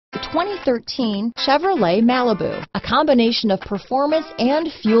2013 Chevrolet Malibu, a combination of performance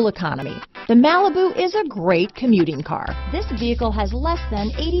and fuel economy. The Malibu is a great commuting car. This vehicle has less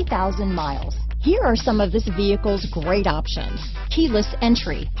than 80,000 miles. Here are some of this vehicle's great options: keyless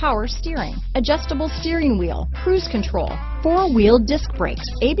entry, power steering, adjustable steering wheel, cruise control, four-wheel disc brakes,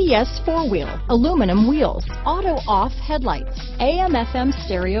 ABS four-wheel, aluminum wheels, auto-off headlights, AM/FM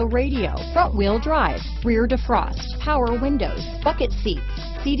stereo radio, front-wheel drive, rear defrost, power windows, bucket seats,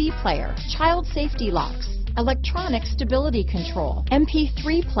 CD player, child safety locks, electronic stability control,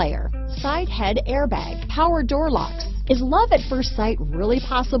 MP3 player, side head airbag, power door locks. Is love at first sight really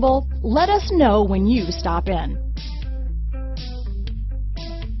possible? Let us know when you stop in.